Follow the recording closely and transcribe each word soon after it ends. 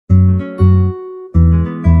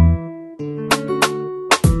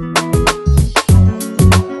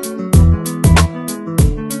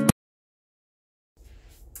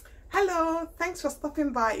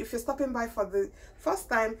stopping by. If you're stopping by for the first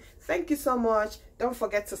time, thank you so much. Don't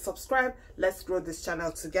forget to subscribe. Let's grow this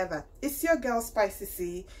channel together. It's your girl Spicy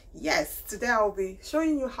C. Yes, today I'll be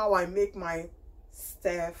showing you how I make my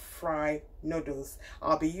stir fry noodles.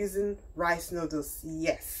 I'll be using rice noodles.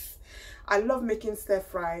 Yes, I love making stir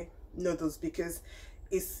fry noodles because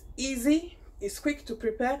it's easy, it's quick to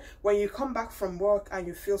prepare. When you come back from work and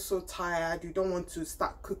you feel so tired, you don't want to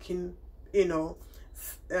start cooking, you know,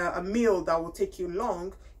 a meal that will take you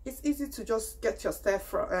long. It's easy to just get your stir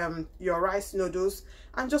fry, your rice noodles,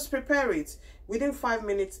 and just prepare it. Within 5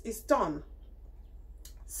 minutes it's done.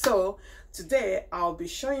 So today I'll be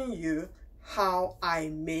showing you how I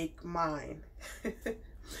make mine.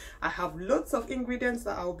 I have lots of ingredients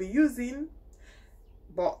that I'll be using,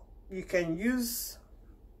 but you can use,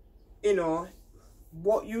 you know,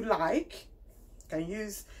 what you like. You can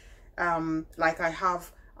use like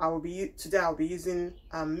today I'll be using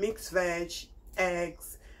mixed veg,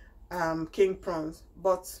 eggs, king prawns,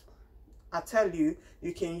 but I tell you,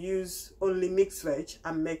 you can use only mixed veg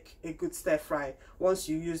and make a good stir fry once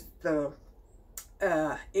you use the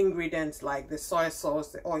ingredients like the soy sauce,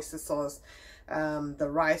 the oyster sauce, the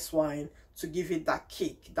rice wine to give it that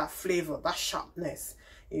kick, that flavor, that sharpness,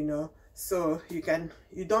 you know. So you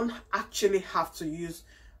don't actually have to use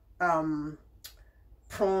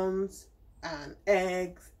prawns and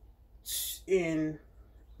eggs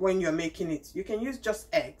when you're making it. You can use just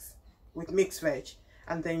eggs with mixed veg,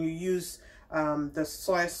 and then you use the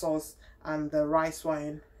soy sauce and the rice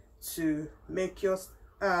wine to make your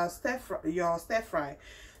stir fry.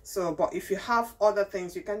 So, but if you have other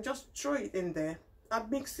things, you can just throw it in there and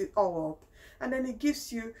mix it all up, and then it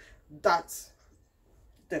gives you that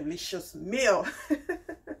delicious meal.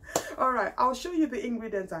 All right, I'll show you the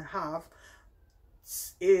ingredients I have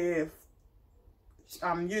if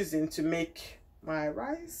I'm using to make my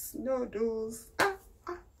rice noodles.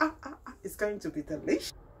 It's going to be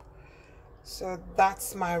delicious. So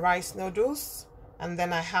that's my rice noodles, and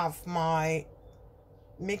then I have my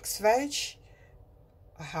mixed veg.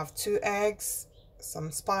 I have 2 eggs,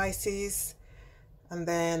 some spices, and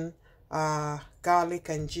then garlic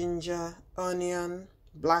and ginger, onion,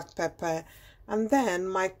 black pepper, and then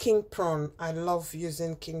my king prawn. I love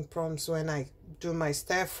using king prawns when I do my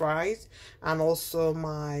stir fries, and also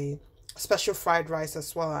my special fried rice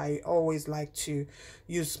as well. I always like to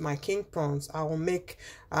use my king prawns. I will make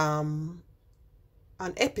an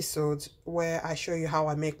episode where I show you how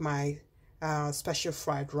I make my special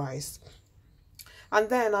fried rice. And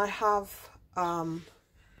then I have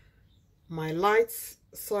my light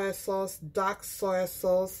soy sauce, dark soy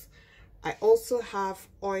sauce. I also have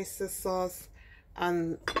oyster sauce,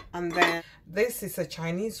 and then this is a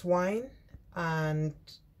Chinese wine, and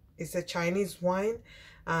it's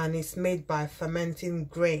made by fermenting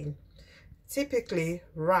grain, typically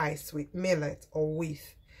rice with millet or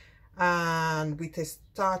wheat, and with a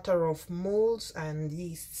starter of molds and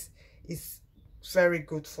yeast. It's very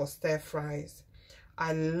good for stir fries.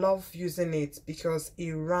 I love using it because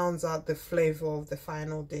it rounds out the flavor of the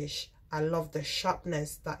final dish. I love the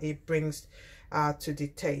sharpness that it brings to the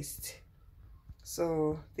taste.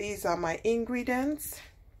 So these are my ingredients.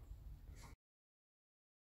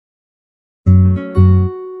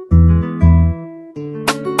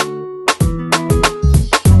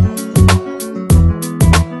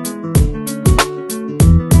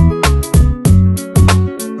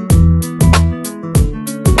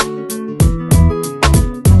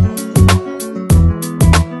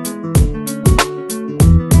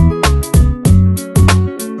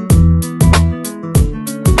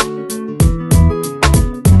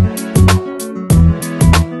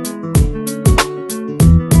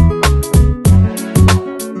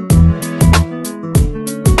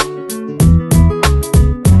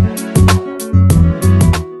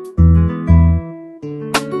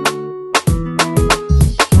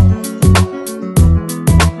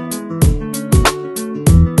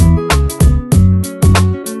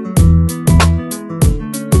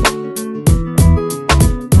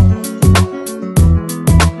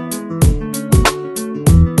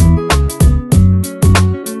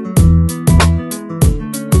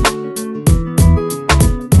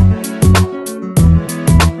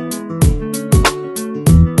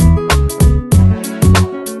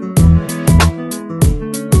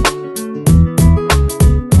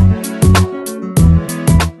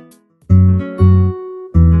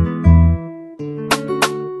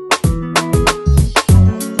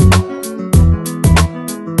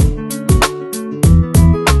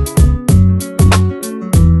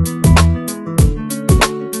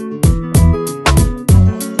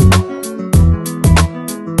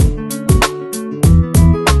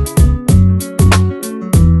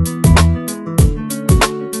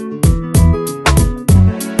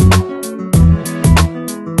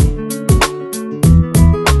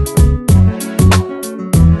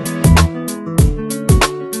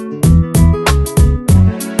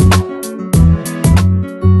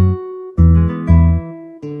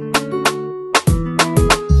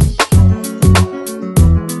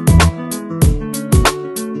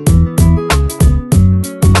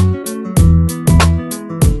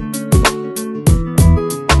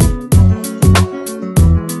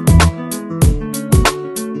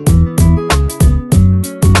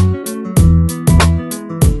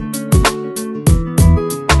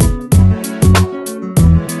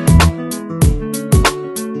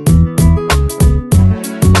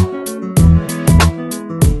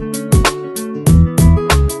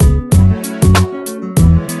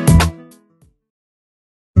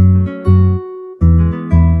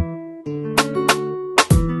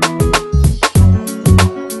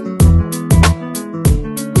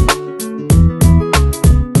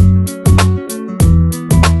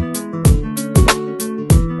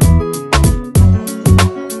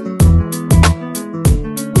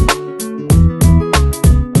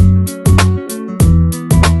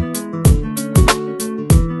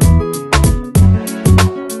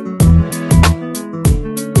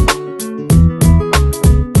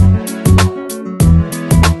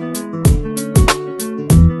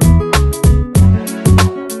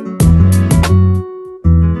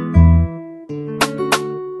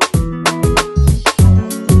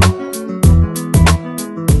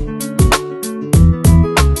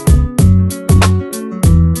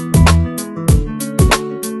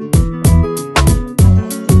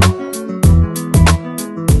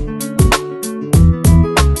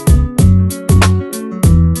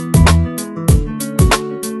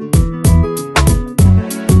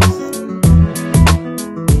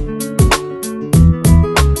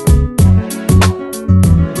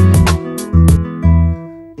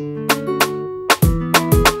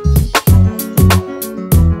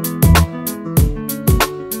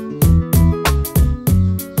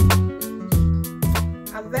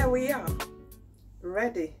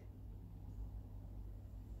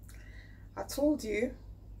 told you,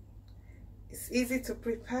 it's easy to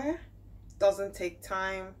prepare, doesn't take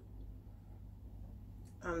time,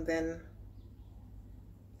 and then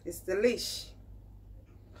it's delish.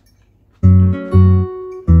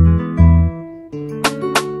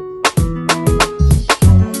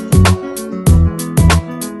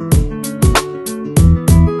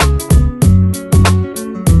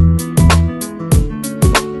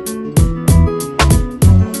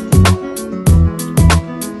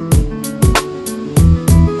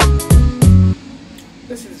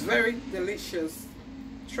 This is very delicious.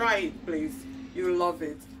 Try it, please. You'll love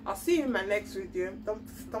it. I'll see you in my next video.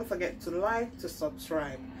 Don't forget to like, to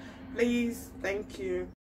subscribe, please. Thank you.